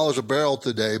 $100 a barrel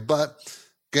today, but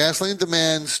gasoline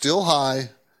demand still high.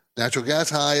 Natural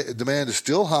gas demand is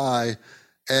still high.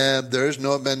 And there's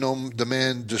been no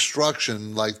demand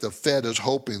destruction like the Fed is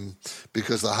hoping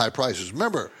because of the high prices.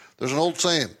 Remember, there's an old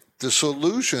saying, the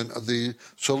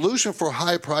solution for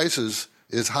high prices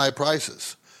is high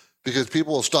prices because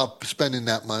people will stop spending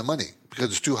that money because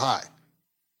it's too high.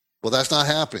 Well, that's not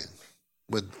happening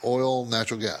with oil,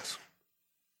 natural gas,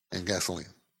 and gasoline.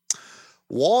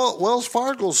 Wells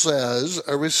Fargo says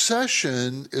a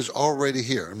recession is already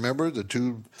here. Remember, the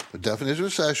definition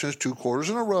of recession is 2 quarters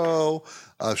in a row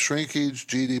of shrinkage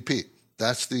GDP.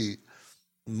 That's the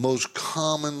most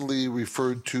commonly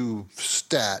referred to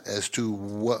stat as to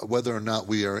whether or not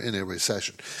we are in a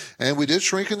recession. And we did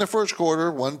shrink in the first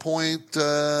quarter,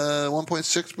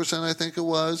 1.6%, I think it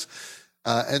was.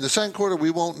 And the second quarter,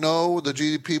 we won't know. The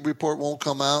GDP report won't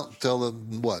come out until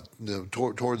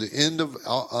toward the end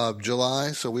of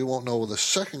July, so we won't know the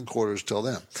second quarters till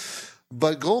then.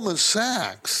 But Goldman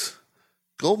Sachs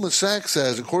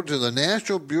says, according to the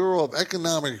National Bureau of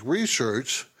Economic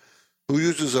Research, who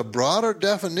uses a broader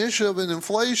definition of an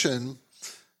inflation,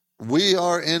 we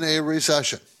are in a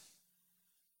recession.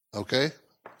 Okay?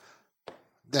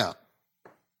 Now,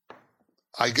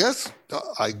 I guess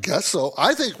so.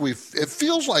 I think it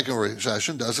feels like a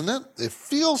recession, doesn't it? It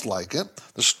feels like it.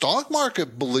 The stock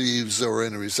market believes that we're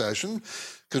in a recession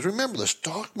because remember, the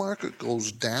stock market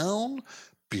goes down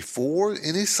before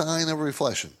any sign of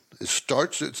recession. It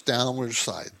starts its downward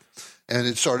side. And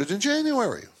it started in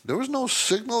January. There was no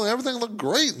signal. Everything looked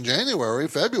great in January,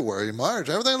 February, March.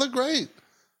 Everything looked great.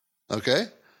 Okay?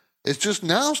 It's just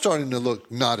now starting to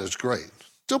look not as great.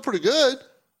 Still pretty good,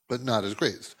 but not as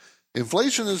great.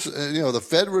 Inflation is, the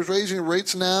Fed was raising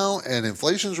rates now, and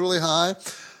inflation is really high.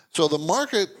 So the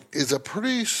market is a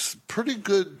pretty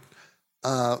good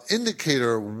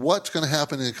indicator of what's going to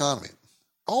happen in the economy.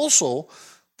 Also,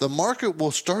 the market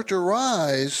will start to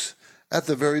rise at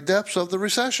the very depths of the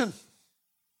recession.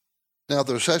 Now, if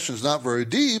the recession is not very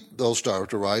deep, they'll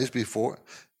start to rise before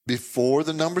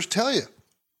the numbers tell you.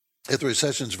 If the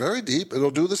recession is very deep,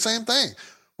 it'll do the same thing.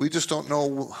 We just don't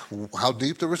know how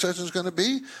deep the recession is going to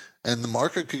be, and the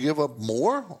market could give up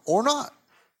more or not.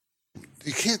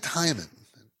 You can't time it.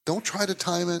 Don't try to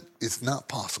time it. It's not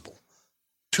possible.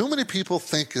 Too many people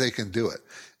think they can do it.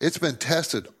 It's been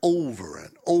tested over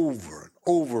and over and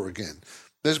over again.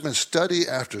 There's been study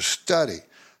after study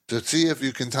to see if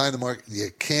you can time the market. You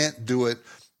can't do it.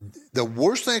 The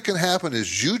worst thing that can happen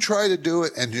is you try to do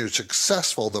it and you're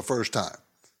successful the first time.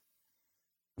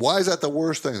 Why is that the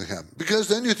worst thing that can happen? Because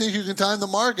then you think you can time the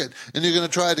market and you're going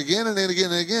to try it again and then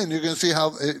again and again. You're going to see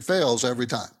how it fails every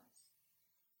time.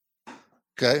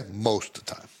 Okay? Most of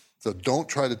the time. So don't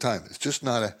try to time it. It's just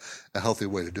not a healthy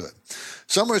way to do it.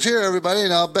 Summer's here, everybody,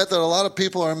 and I'll bet that a lot of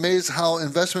people are amazed how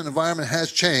investment environment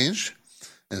has changed,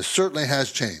 and it certainly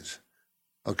has changed.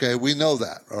 Okay, we know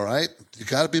that, all right? You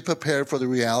got to be prepared for the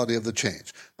reality of the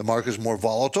change. The market is more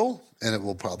volatile, and it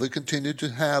will probably continue to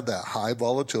have that high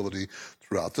volatility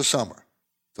throughout the summer.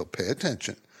 So pay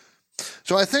attention.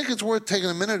 So I think it's worth taking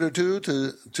a minute or two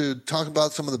to talk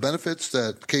about some of the benefits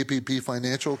that KPP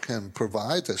Financial can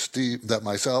provide, that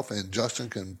myself and Justin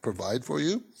can provide for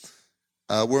you.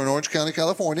 We're in Orange County,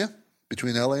 California,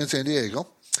 between LA and San Diego.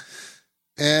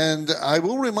 And I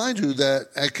will remind you that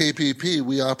at KPP,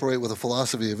 we operate with a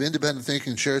philosophy of independent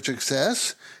thinking, shared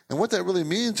success. And what that really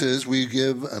means is we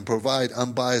give and provide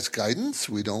unbiased guidance.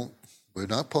 We're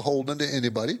not beholden to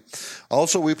anybody.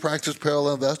 Also, we practice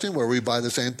parallel investing where we buy the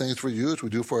same things for you as we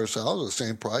do for ourselves, the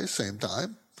same price, same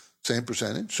time, same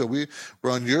percentage. So we're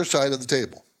on your side of the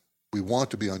table. We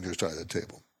want to be on your side of the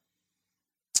table.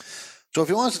 So if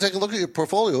you want us to take a look at your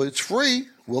portfolio, it's free.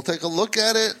 We'll take a look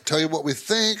at it, tell you what we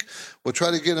think. We'll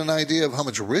try to get an idea of how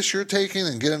much risk you're taking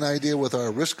and get an idea with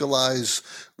our Riskalyze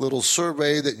little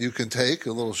survey that you can take,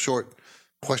 a little short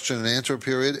question and answer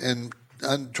period, and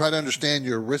try to understand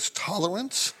your risk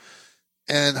tolerance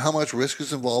and how much risk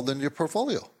is involved in your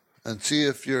portfolio and see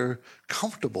if you're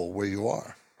comfortable where you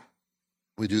are.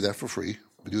 We do that for free.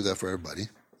 We do that for everybody.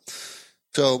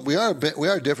 So we are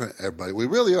different, everybody. We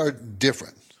really are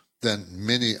different than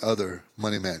many other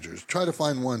money managers. Try to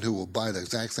find one who will buy the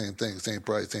exact same thing, same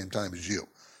price, same time as you.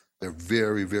 They're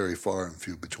very, very far and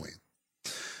few between.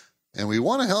 And we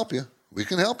want to help you. we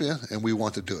can help you, and we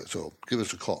want to do it. So give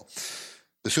us a call.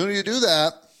 The sooner you do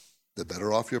that, the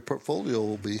better off your portfolio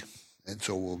will be, and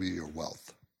so will be your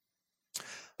wealth.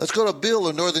 Let's go to Bill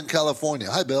in Northern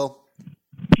California. Hi, Bill.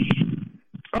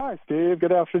 Hi, Steve.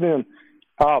 Good afternoon.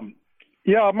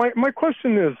 My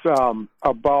question is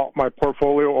about my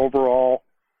portfolio overall,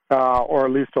 or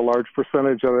at least a large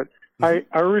percentage of it.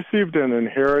 I received an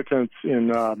inheritance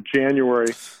in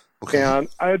January, and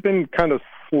I had been kind of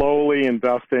slowly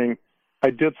investing. I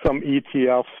did some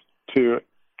ETFs to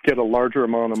get a larger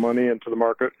amount of money into the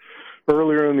market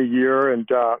earlier in the year,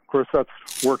 and of course that's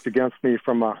worked against me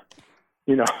from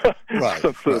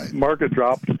since the market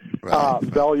dropped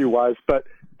value-wise. But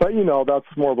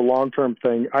that's more of a long-term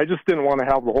thing. I just didn't want to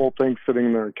have the whole thing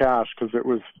sitting there in cash because it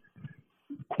was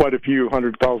quite a few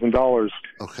 $100,000,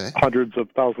 hundreds of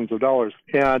thousands of dollars.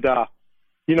 And,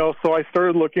 so I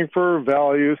started looking for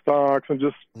value stocks and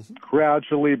just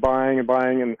gradually buying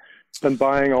and been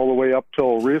buying all the way up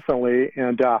till recently.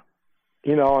 And,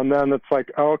 and then it's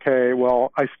like, okay,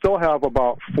 well, I still have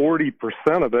about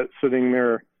 40% of it sitting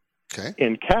there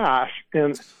in cash.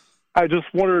 And I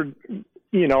just wondered,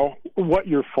 what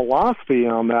your philosophy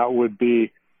on that would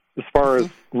be as far as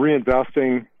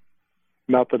reinvesting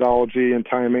methodology and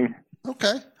timing.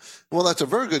 Okay. Well, that's a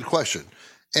very good question.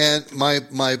 And my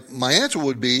answer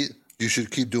would be you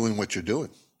should keep doing what you're doing.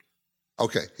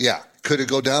 Okay. Yeah. Could it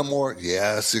go down more?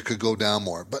 Yes, it could go down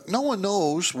more. But no one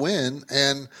knows when.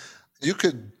 And you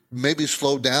could maybe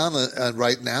slow down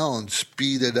right now and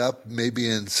speed it up maybe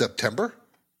in September.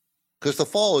 Because the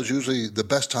fall is usually the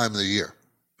best time of the year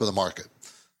for the market.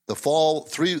 The fall,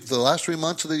 the last 3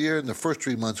 months of the year and the first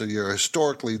 3 months of the year are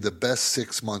historically the best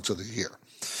 6 months of the year.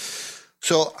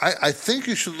 So I think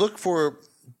you should look for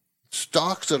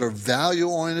stocks that are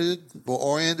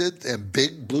value-oriented and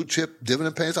big blue-chip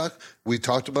dividend-paying stocks. We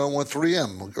talked about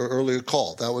 3M earlier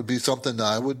call. That would be something that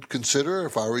I would consider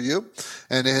if I were you.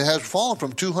 And it has fallen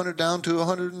from 200 down to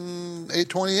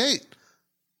 108.28,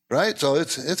 right? So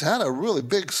it's had a really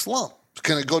big slump.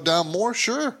 Can it go down more?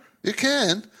 Sure, it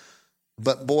can.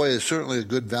 But, boy, it's certainly a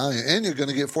good value. And you're going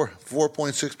to get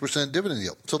 4.6% dividend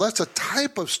yield. So that's a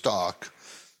type of stock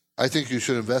I think you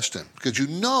should invest in because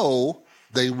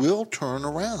they will turn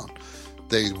around.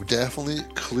 They definitely,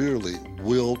 clearly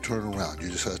will turn around. You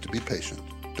just have to be patient.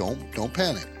 Don't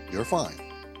panic. You're fine.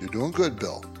 You're doing good,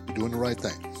 Bill. You're doing the right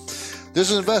thing. This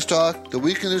is Invest Talk. The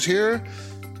weekend is here,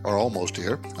 or almost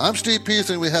here. I'm Steve Peace,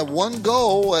 and we have one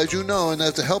goal, as you know, and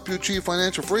that's to help you achieve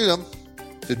financial freedom.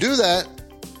 To do that,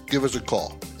 give us a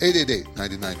call,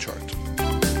 888-99-CHART.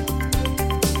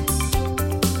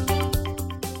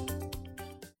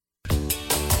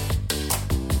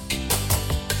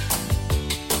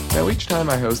 Now, each time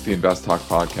I host the Invest Talk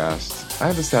podcast, I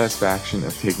have the satisfaction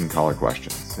of taking caller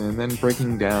questions and then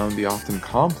breaking down the often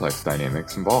complex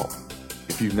dynamics involved.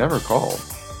 If you've never called,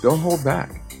 don't hold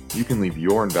back. You can leave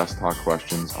your Invest Talk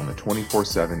questions on the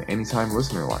 24/7 Anytime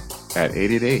Listener line at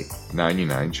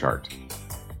 888-99-CHART.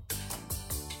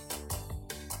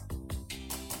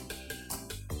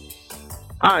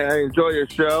 Hi, I enjoy your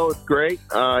show. It's great.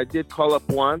 I did call up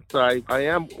once. I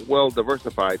am well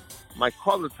diversified. My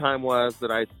call at the time was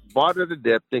that I bought at a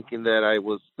dip thinking that I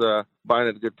was buying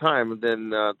at a good time, and then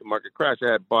the market crashed.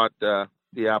 I had bought the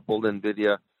Apple,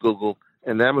 NVIDIA, Google,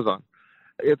 and Amazon.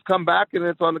 It's come back, and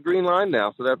it's on the green line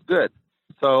now, so that's good.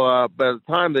 So by the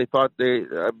time I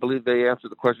believe they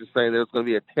answered the question saying there's going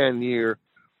to be a 10-year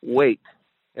wait.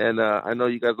 And I know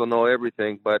you guys don't know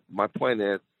everything, but my point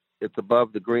is it's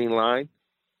above the green line.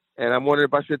 And I'm wondering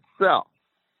if I should sell.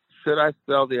 Should I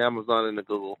sell the Amazon and the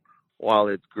Google while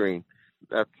it's green?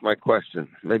 That's my question.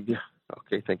 Maybe.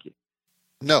 Okay, thank you.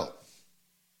 No.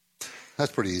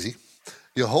 That's pretty easy.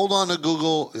 You hold on to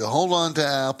Google, you hold on to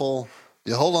Apple,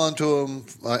 you hold on to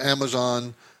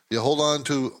Amazon, you hold on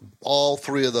to all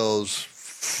three of those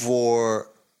for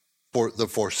the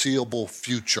foreseeable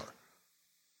future.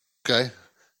 Okay?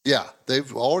 Yeah,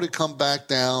 they've already come back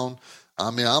down.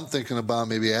 I mean, I'm thinking about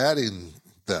maybe adding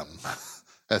them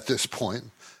at this point.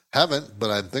 Haven't, but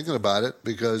I'm thinking about it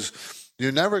because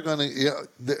you're never going to.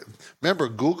 Remember,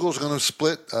 Google's going to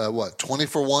split 20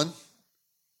 for 1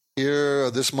 here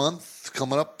this month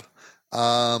coming up.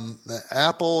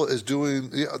 Apple is doing.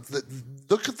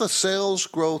 Look at the sales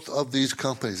growth of these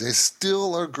companies; they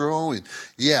still are growing.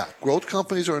 Yeah, growth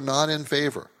companies are not in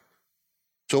favor.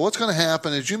 So what's going to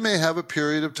happen is you may have a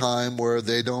period of time where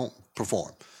they don't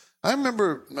perform. I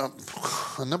remember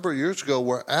a number of years ago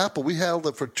where Apple, we held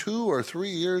it for 2 or 3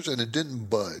 years and it didn't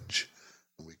budge.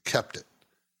 We kept it.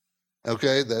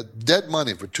 Okay, that dead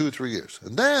money for 2 or 3 years.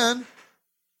 And then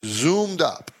zoomed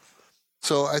up.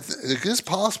 So it is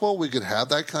possible we could have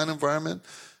that kind of environment.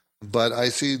 But I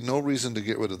see no reason to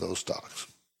get rid of those stocks.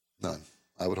 None.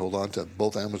 I would hold on to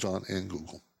both Amazon and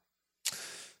Google.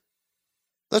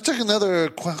 Let's take another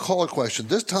caller question,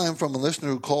 this time from a listener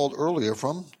who called earlier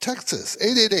from Texas,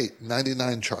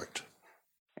 888-99-CHART.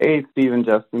 Hey, Steve and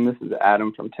Justin. This is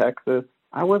Adam from Texas.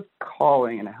 I was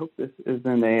calling, and I hope this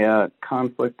isn't a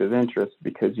conflict of interest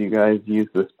because you guys use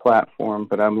this platform,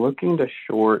 but I'm looking to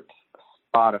short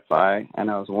Spotify, and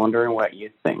I was wondering what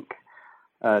you think.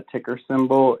 Ticker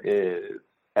symbol is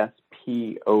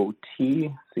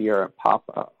SPOT, Sierra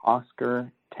Papa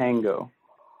Oscar Tango.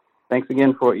 Thanks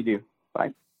again for what you do.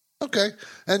 Bye. Okay.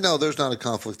 And no, there's not a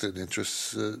conflict of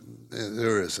interest.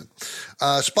 There isn't.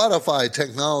 Spotify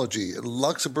Technology, a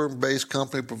Luxembourg-based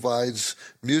company, provides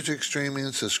music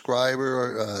streaming,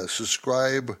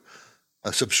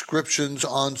 subscriptions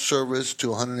on service to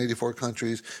 184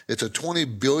 countries. It's a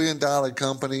 $20 billion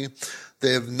company.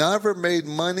 They have never made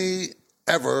money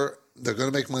ever. They're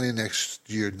going to make money next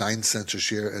year, 9 cents a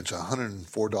share. It's a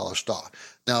 $104 stock.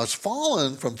 Now, it's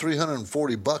fallen from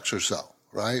 $340 or so,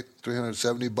 right?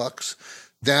 $370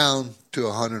 down to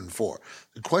 $104.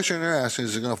 The question they're asking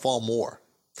is it going to fall more?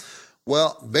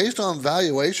 Well, based on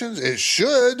valuations, it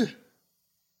should.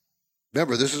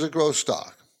 Remember, this is a growth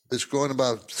stock. It's growing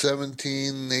about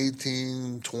 17,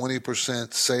 18,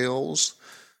 20% sales,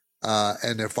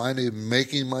 and they're finally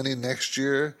making money next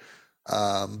year,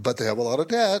 but they have a lot of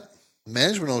debt.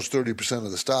 Management owns 30% of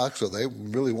the stock, so they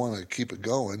really want to keep it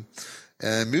going.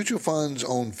 And mutual funds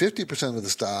own 50% of the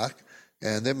stock,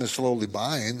 and they've been slowly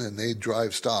buying, and they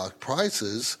drive stock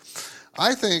prices.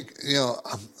 I think,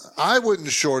 I wouldn't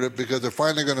short it because they're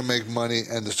finally going to make money,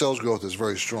 and the sales growth is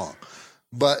very strong.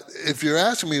 But if you're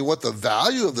asking me what the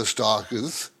value of the stock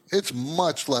is, it's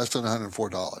much less than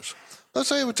 $104. Let's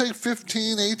say it would take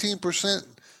 15, 18%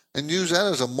 and use that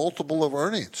as a multiple of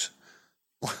earnings.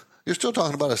 You're still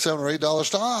talking about a $7 or $8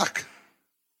 stock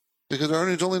because the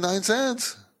earnings only 9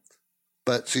 cents.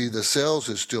 But see, the sales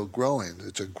is still growing.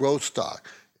 It's a growth stock.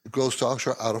 Growth stocks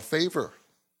are out of favor.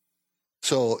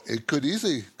 So it could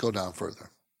easily go down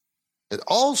further. It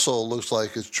also looks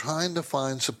like it's trying to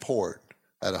find support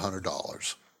at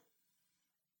 $100.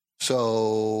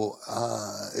 So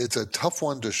it's a tough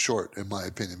one to short, in my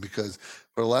opinion, because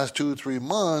for the last 2 or 3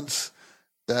 months,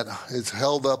 that it's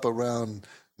held up around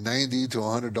 $90 to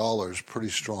 $100 pretty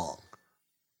strong.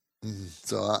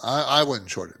 So I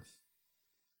wouldn't short it.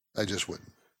 I just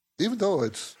wouldn't. Even though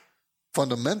it's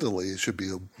fundamentally, it should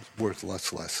be worth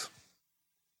less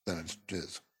than it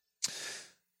is.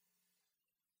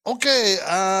 Okay,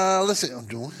 let's see.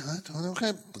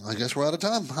 Okay, I guess we're out of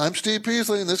time. I'm Steve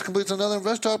Peasley, and this completes another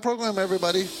Invest Talk program,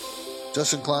 everybody.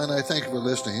 Justin Klein, I thank you for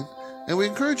listening. And we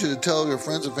encourage you to tell your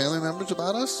friends and family members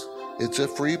about us. It's a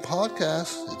free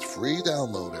podcast. It's free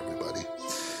download, everybody.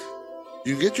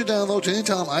 You can get your downloads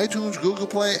anytime, iTunes, Google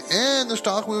Play, and the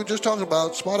stock we were just talking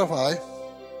about, Spotify.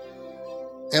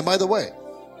 And by the way,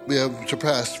 we have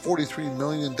surpassed 43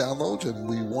 million downloads, and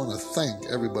we want to thank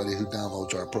everybody who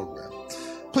downloads our program.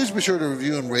 Please be sure to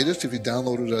review and rate us if you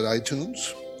downloaded it at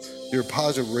iTunes. Your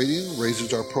positive rating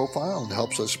raises our profile and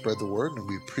helps us spread the word, and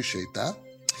we appreciate that.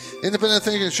 Independent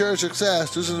thinking, share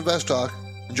success. This is Invest Talk.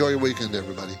 Enjoy your weekend,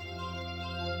 everybody.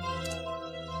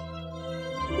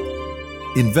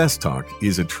 Invest Talk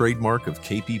is a trademark of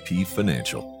KPP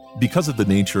Financial. Because of the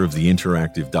nature of the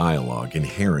interactive dialogue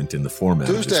inherent in the format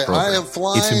of this program,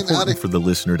 it's important for the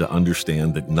listener to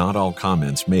understand that not all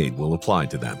comments made will apply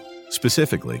to them.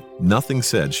 Specifically, nothing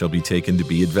said shall be taken to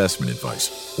be investment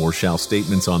advice, or shall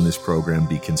statements on this program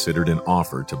be considered an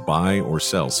offer to buy or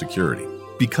sell security.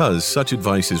 Because such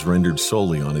advice is rendered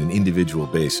solely on an individual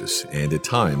basis and at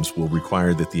times will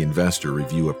require that the investor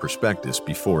review a prospectus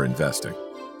before investing.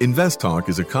 Invest Talk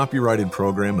is a copyrighted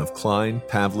program of Klein,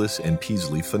 Pavlis, and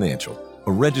Peasley Financial,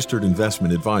 a registered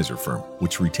investment advisor firm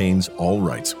which retains all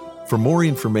rights. For more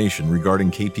information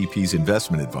regarding KPP's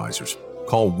investment advisors,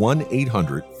 call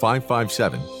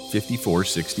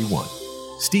 1-800-557-5461.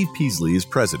 Steve Peasley is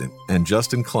president, and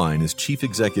Justin Klein is chief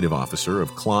executive officer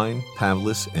of Klein,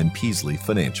 Pavlis, and Peasley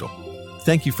Financial.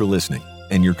 Thank you for listening,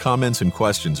 and your comments and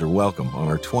questions are welcome on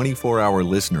our 24-hour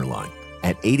listener line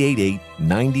at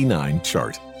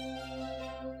 888-99-CHART.